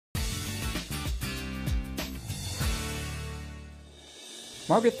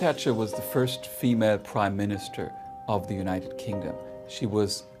Margaret Thatcher was the first female Prime Minister of the United Kingdom. She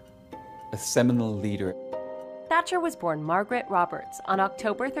was a seminal leader. Thatcher was born Margaret Roberts on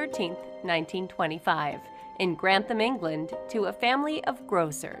October 13, 1925, in Grantham, England, to a family of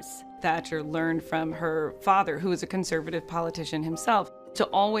grocers. Thatcher learned from her father, who was a conservative politician himself, to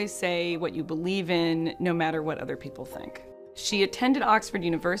always say what you believe in, no matter what other people think. She attended Oxford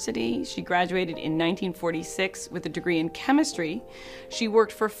University. She graduated in 1946 with a degree in chemistry. She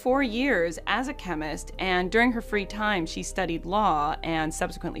worked for 4 years as a chemist, and during her free time, she studied law and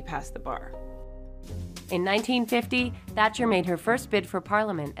subsequently passed the bar. In 1950, Thatcher made her first bid for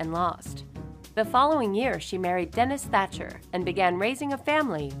Parliament and lost. The following year, she married Dennis Thatcher and began raising a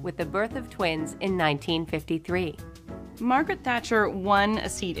family with the birth of twins in 1953. Margaret Thatcher won a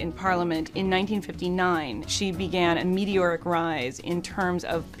seat in Parliament in 1959. She began a meteoric rise in terms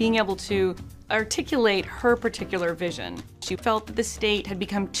of being able to articulate her particular vision. She felt that the state had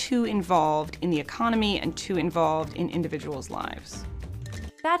become too involved in the economy and too involved in individuals' lives.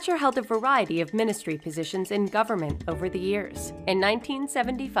 Thatcher held a variety of ministry positions in government over the years. In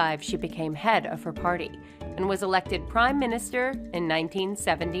 1975, she became head of her party and was elected Prime Minister in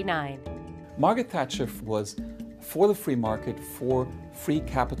 1979. Margaret Thatcher was for the free market, for free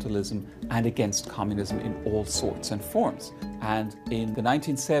capitalism, and against communism in all sorts and forms. And in the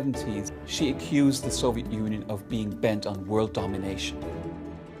 1970s, she accused the Soviet Union of being bent on world domination.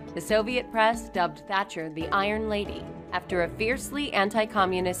 The Soviet press dubbed Thatcher the Iron Lady after a fiercely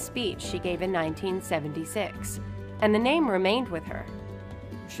anti-communist speech she gave in 1976, and the name remained with her.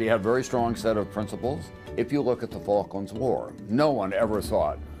 She had a very strong set of principles. If you look at the Falklands War, no one ever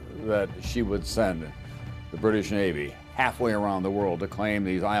thought that she would send the British Navy halfway around the world to claim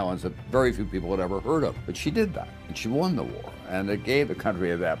these islands that very few people had ever heard of. But she did that, and she won the war, and it gave the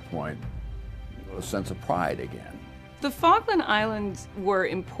country at that point a sense of pride again. The Falkland Islands were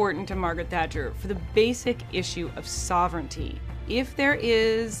important to Margaret Thatcher for the basic issue of sovereignty. If there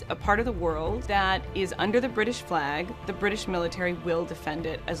is a part of the world that is under the British flag, the British military will defend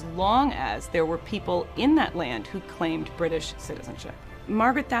it as long as there were people in that land who claimed British citizenship.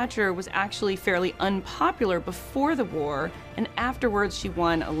 Margaret Thatcher was actually fairly unpopular before the war, and afterwards she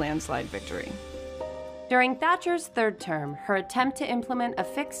won a landslide victory. During Thatcher's third term, her attempt to implement a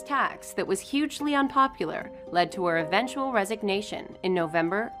fixed tax that was hugely unpopular led to her eventual resignation in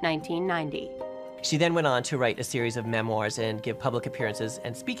November 1990. She then went on to write a series of memoirs and give public appearances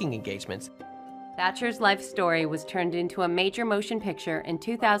and speaking engagements. Thatcher's life story was turned into a major motion picture in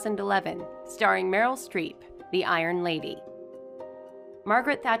 2011, starring Meryl Streep, The Iron Lady.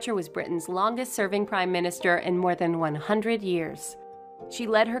 Margaret Thatcher was Britain's longest-serving prime minister in more than 100 years. She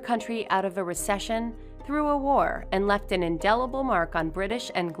led her country out of a recession, through a war, and left an indelible mark on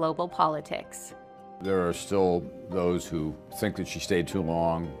British and global politics. There are still those who think that she stayed too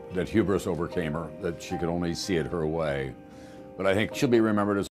long, that hubris overcame her, that she could only see it her way. But I think she'll be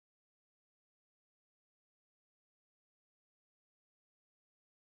remembered as